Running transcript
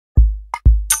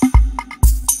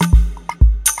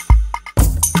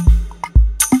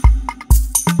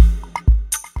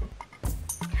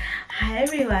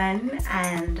everyone,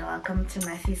 and welcome to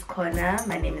Masii's Corner.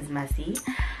 My name is Masii.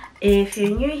 If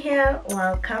you're new here,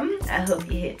 welcome. I hope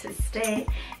you're here to stay.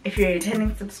 If you're a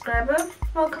returning subscriber,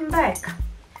 welcome back.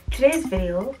 Today's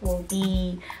video will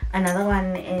be another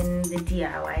one in the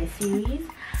DIY series.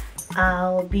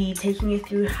 I'll be taking you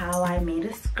through how I made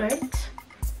a skirt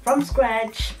from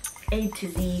scratch, A to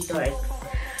Z,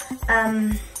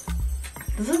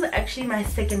 This was actually my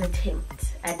second attempt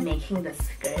at making this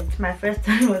skirt. My first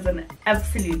one was an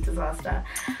absolute disaster.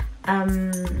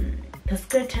 The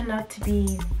skirt turned out to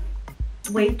be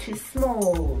way too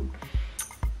small,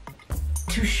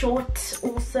 too short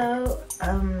also.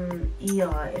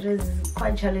 Yeah, it was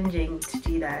quite challenging to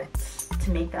do that, to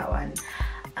make that one.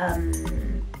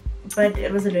 But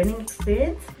it was a learning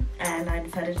experience and I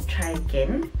decided to try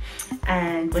again,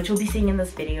 and what you'll be seeing in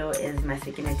this video is my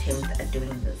second attempt at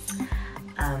doing this.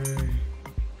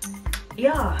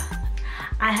 Yeah,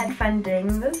 I had fun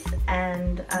doing this,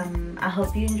 and I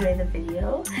hope you enjoy the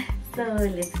video, so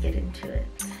let's get into it.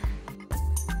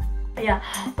 Yeah,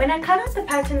 when I cut out the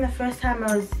pattern the first time,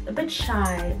 I was a bit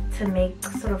shy to make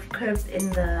sort of curves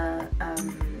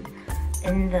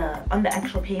on the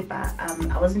actual paper.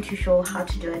 I wasn't too sure how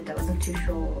to do it. I wasn't too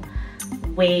sure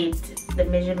the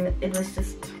measurement. It was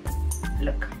just,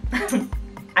 look,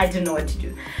 I didn't know what to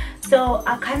do. So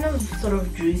I kind of sort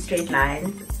of drew straight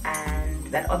lines, and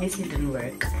that obviously didn't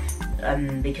work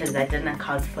because I didn't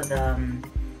account for the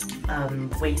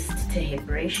waist to hip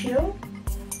ratio.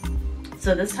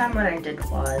 So this time what I did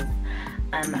was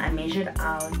I measured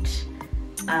out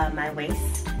my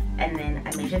waist, and then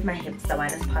I measured my hips, the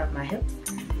widest part of my hips,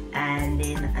 and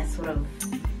then I sort of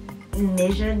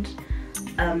measured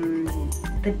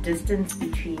the distance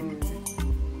between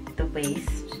the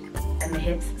waist and the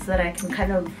hips so that I can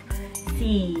kind of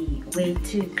see where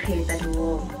to create that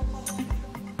little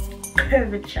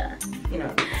curvature, you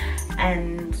know.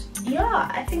 And yeah,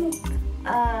 I think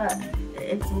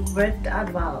it worked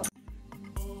out well.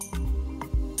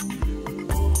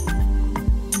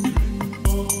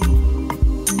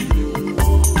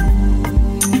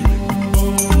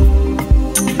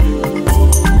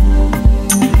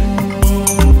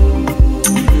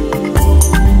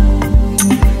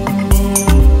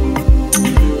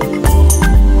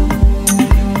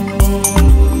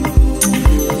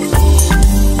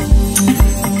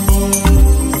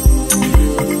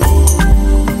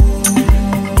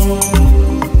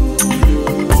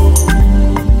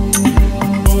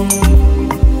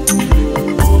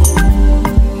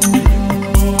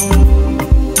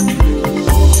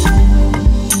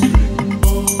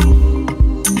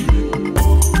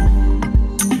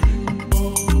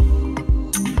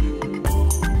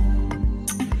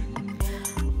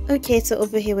 Okay, so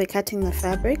over here we're cutting the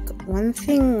fabric. One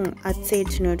thing I'd say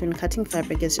to note when cutting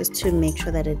fabric is just to make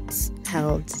sure that it's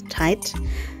held tight, so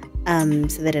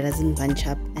that it doesn't bunch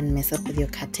up and mess up with your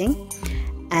cutting.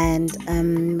 And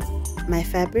my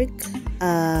fabric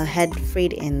had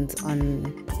frayed ends on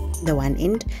the one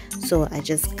end, so I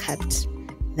just cut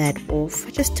that off. I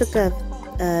just took a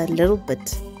little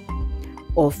bit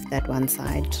off that one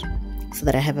side so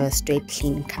that I have a straight,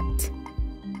 clean cut.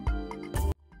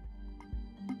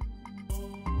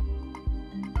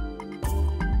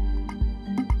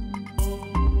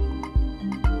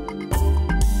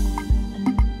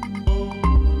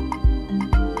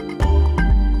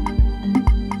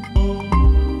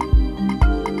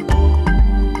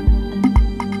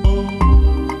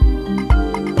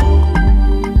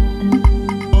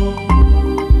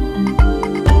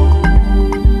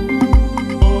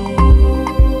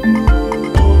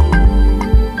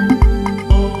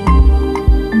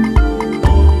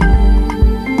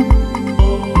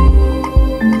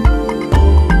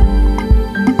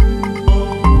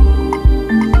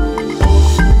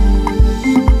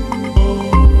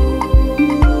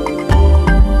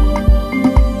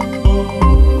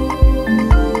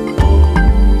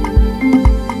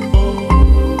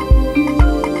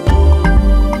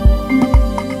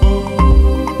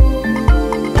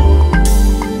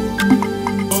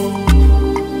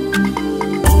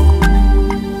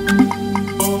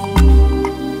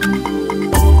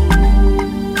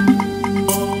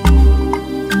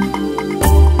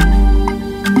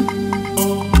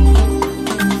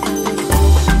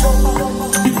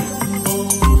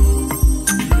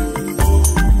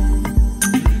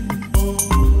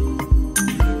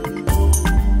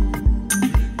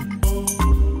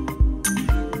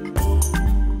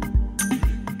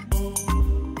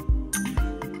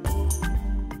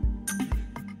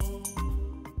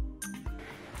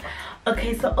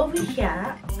 Okay, so over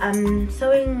here I'm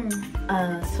sewing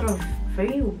sort of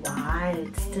very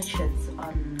wide stitches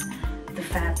on the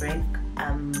fabric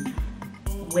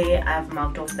where I've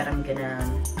marked off that I'm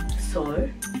gonna sew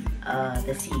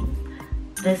the seam.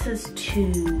 This is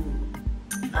to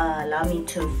allow me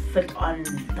to fit on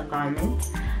the garment,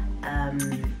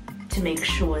 to make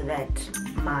sure that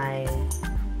my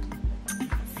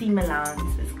seam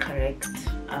allowance is correct,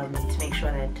 to make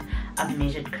sure that I've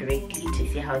measured correctly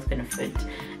to see how it's going to fit,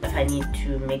 if I need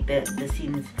to make the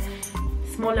seams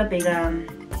smaller, bigger.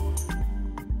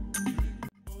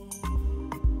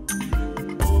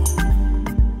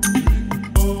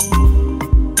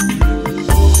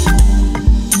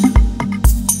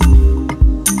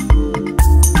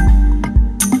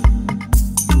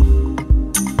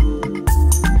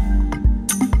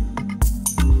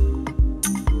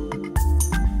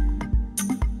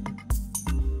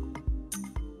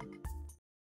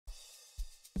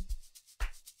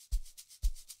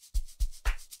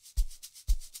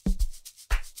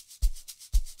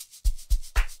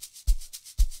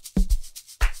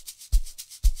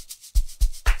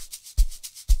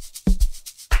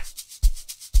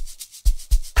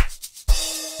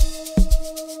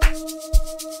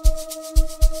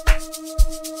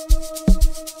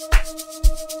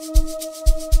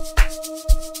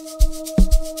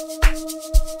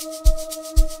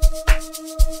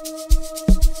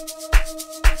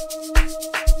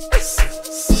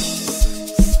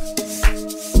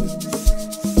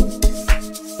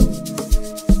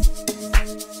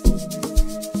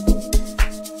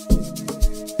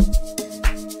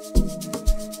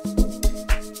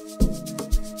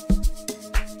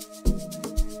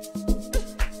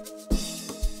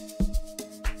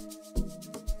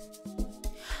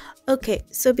 Okay,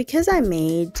 so because I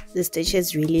made the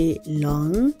stitches really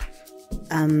long,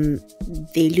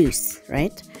 they loose,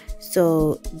 right?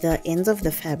 So the ends of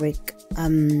the fabric,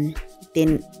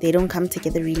 then they don't come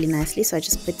together really nicely, so I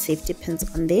just put safety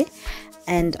pins on there,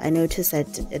 and I noticed that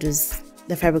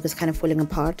the fabric was kind of falling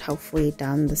apart halfway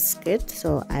down the skirt,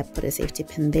 so I put a safety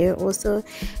pin there also,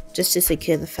 just to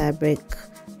secure the fabric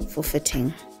for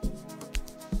fitting.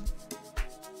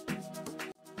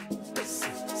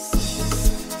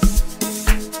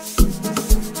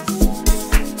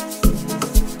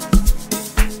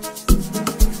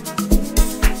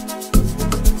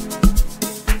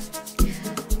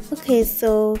 Okay,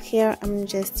 so here I'm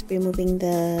just removing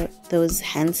those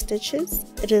hand stitches.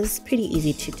 It is pretty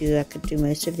easy to do. I could do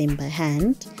most of them by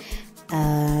hand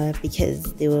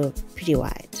because they were pretty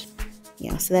wide.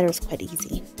 Yeah, so that was quite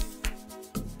easy.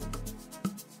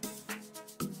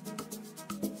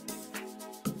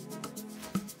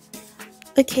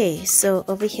 Okay, so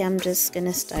over here I'm just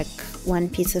gonna stack one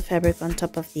piece of fabric on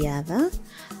top of the other,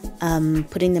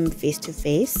 putting them face to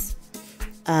face.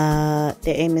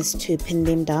 The aim is to pin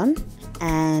them down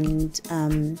and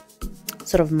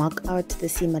sort of mark out the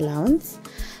seam allowance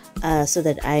so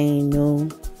that I know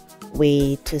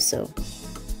where to sew.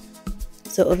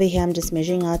 So over here I'm just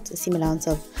measuring out a seam allowance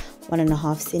of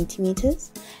 1.5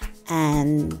 centimeters,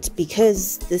 and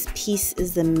because this piece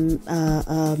is the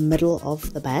middle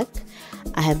of the back,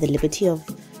 I have the liberty of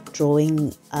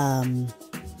drawing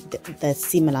the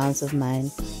seam allowance of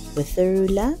mine with the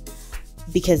ruler,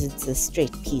 because it's a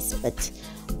straight piece, but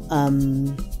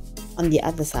on the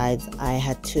other sides I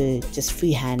had to just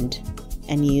freehand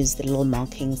and use the little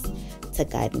markings to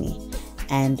guide me.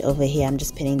 And over here I'm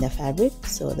just pinning the fabric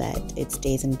so that it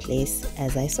stays in place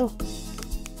as I sew.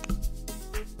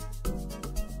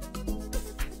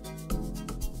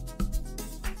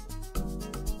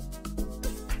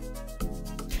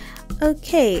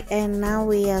 Okay, and now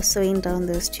we are sewing down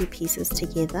those two pieces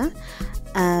together.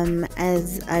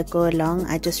 As I go along,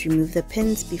 I just remove the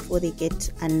pins before they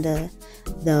get under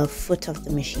the foot of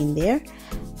the machine there,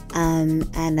 and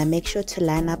I make sure to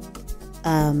line up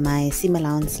my seam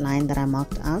allowance line that I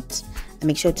marked out. I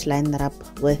make sure to line that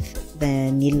up with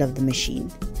the needle of the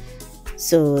machine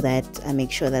so that I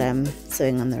make sure that I'm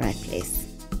sewing on the right place.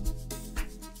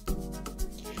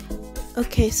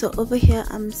 Okay, so over here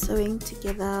I'm sewing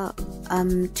together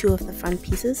two of the front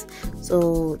pieces,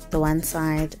 so the one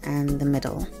side and the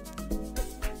middle.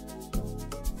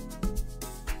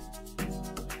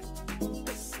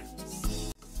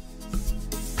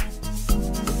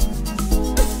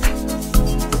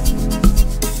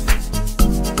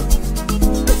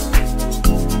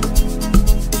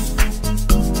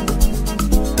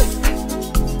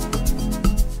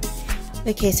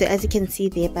 Okay, so as you can see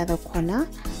there by the corner,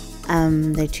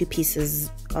 the two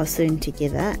pieces are sewn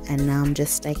together, and now I'm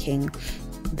just stacking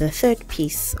the third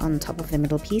piece on top of the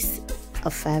middle piece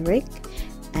of fabric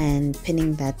and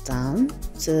pinning that down,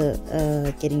 so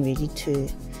getting ready to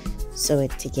sew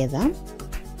it together,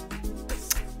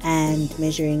 and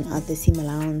measuring out the seam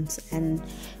allowance and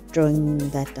drawing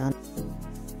that down.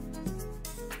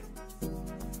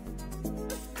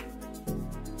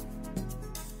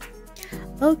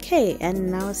 Okay, and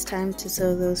now it's time to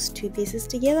sew those two pieces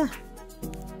together.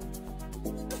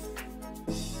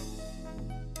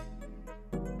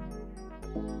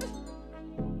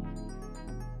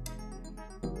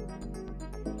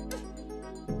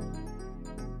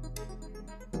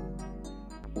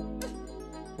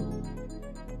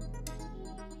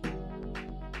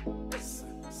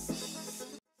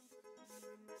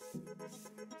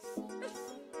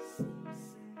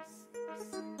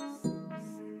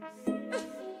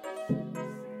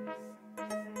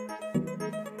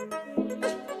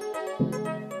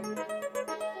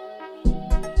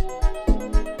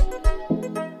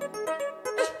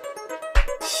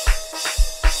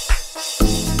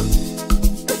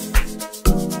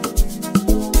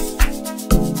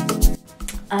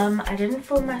 I didn't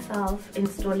film myself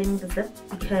installing the zip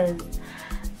because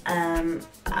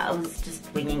I was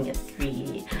just winging it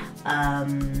really.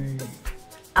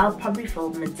 I'll probably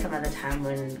film it some other time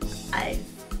when I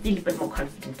feel a bit more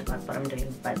confident about what I'm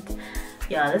doing, but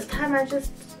yeah, this time I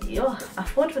just, I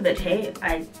fought with it. Hey,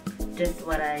 I did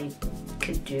what I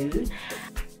could do.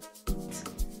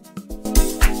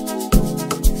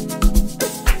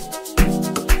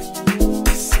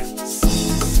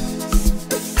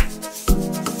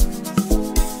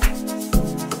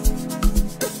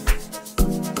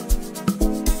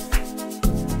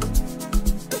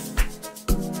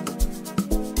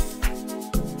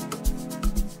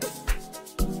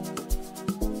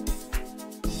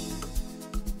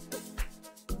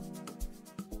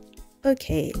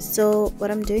 Okay, so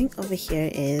what I'm doing over here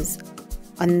is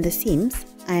on the seams,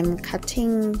 I'm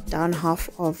cutting down half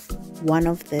of one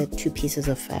of the two pieces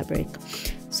of fabric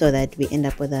so that we end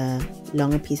up with a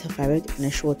longer piece of fabric and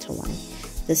a shorter one.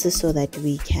 This is so that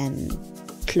we can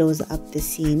close up the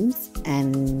seams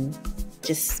and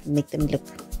just make them look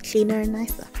cleaner and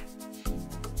nicer.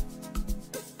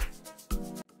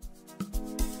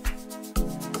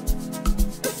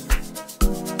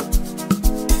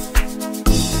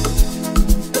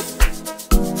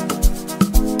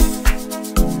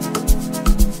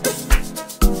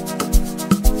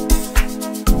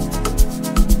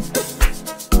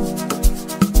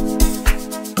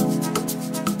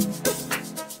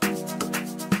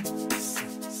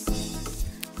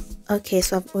 Okay,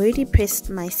 so I've already pressed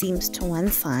my seams to one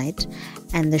side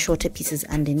and the shorter pieces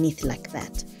underneath like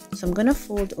that. So I'm going to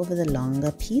fold over the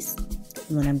longer piece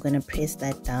and then I'm going to press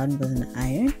that down with an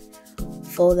iron.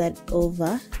 Fold that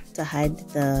over to hide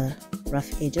the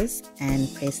rough edges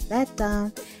and press that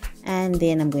down, and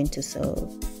then I'm going to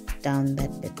sew down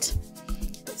that bit.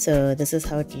 So this is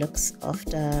how it looks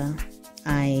after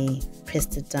I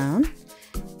pressed it down,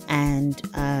 and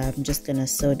I'm just going to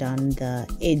sew down the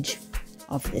edge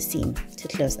of the seam to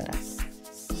close that up.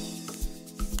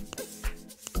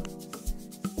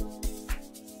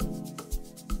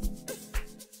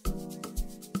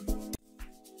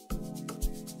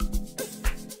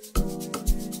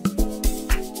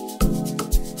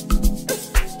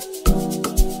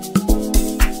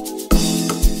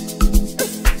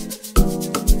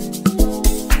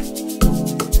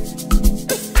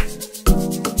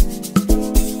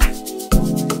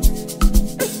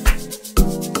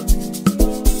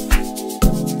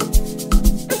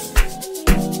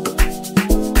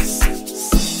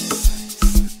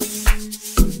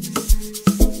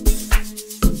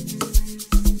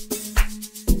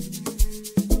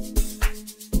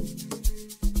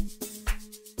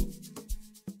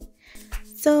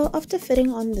 So after fitting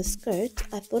on the skirt,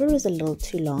 I thought it was a little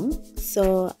too long,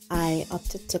 so I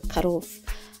opted to cut off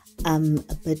a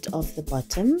bit of the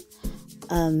bottom.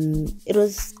 It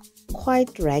was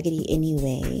quite raggedy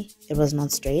anyway. It was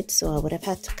not straight, so I would have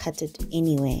had to cut it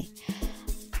anyway,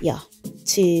 yeah,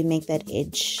 to make that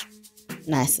edge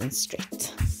nice and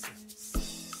straight.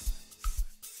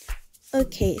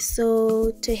 Okay,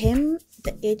 so to hem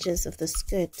the edges of the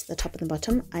skirt, the top and the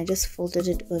bottom, I just folded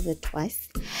it over twice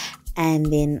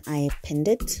and then I pinned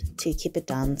it to keep it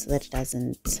down so that it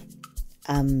doesn't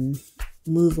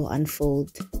move or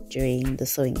unfold during the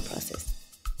sewing process.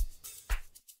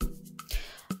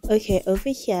 Okay, over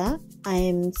here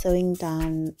I'm sewing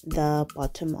down the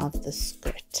bottom of the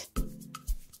skirt.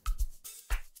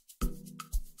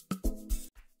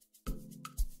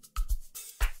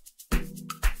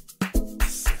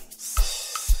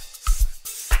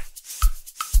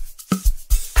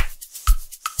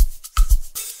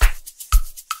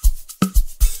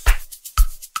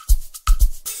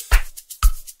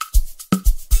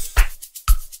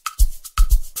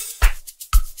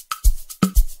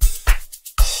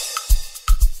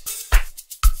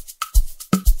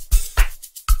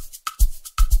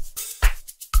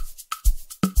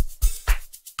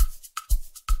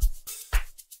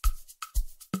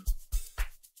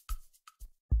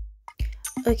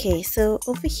 Okay, so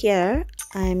over here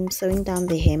I'm sewing down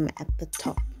the hem at the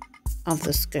top of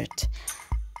the skirt.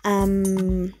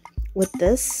 With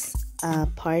this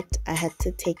part, I had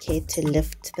to take care to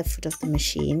lift the foot of the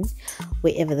machine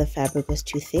wherever the fabric was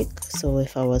too thick. So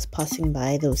if I was passing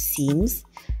by those seams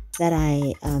that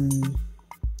I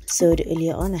sewed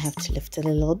earlier on, I have to lift it a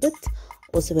little bit.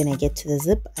 Also, when I get to the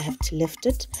zip, I have to lift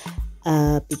it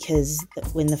because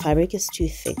when the fabric is too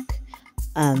thick,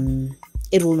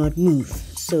 it will not move,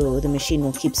 so the machine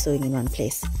will keep sewing in one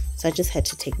place. So I just had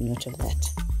to take note of that.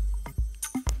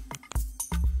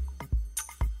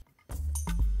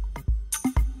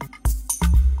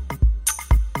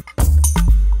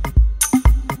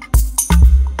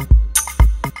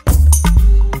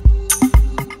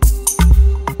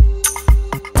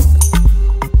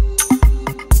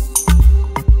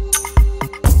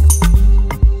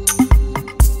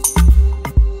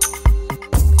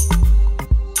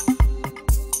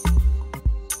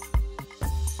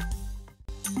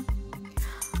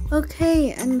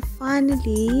 Okay, and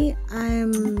finally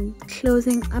I'm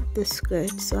closing up the skirt.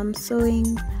 So I'm sewing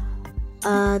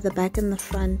the back and the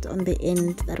front on the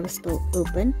end that was still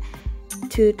open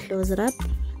to close it up.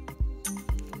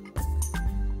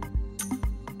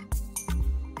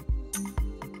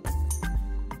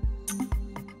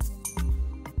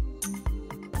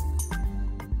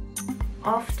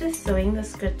 After sewing the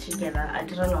skirt together, I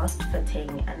did a last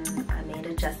fitting and I made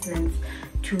adjustments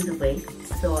to the waist,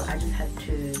 so I just had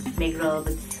to make it a little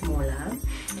bit smaller,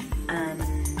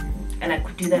 and I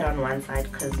could do that on one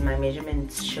side because my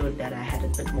measurements showed that I had a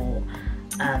bit more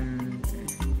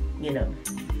you know,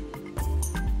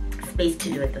 space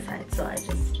to do at the side, so I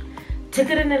just took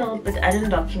it in a little bit. I didn't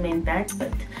document that,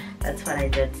 but that's what I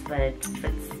did, so that it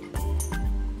fits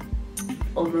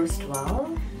almost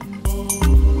well.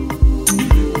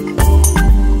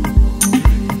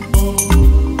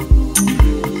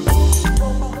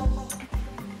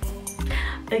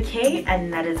 Okay,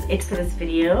 and that is it for this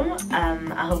video.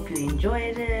 I hope you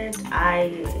enjoyed it.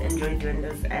 I enjoyed doing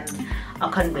this, and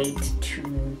I can't wait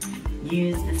to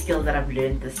use the skills that I've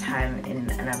learned this time in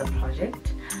another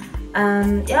project.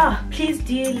 Yeah, please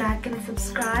do like and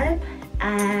subscribe,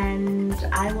 and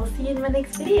I will see you in my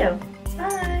next video.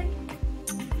 Bye.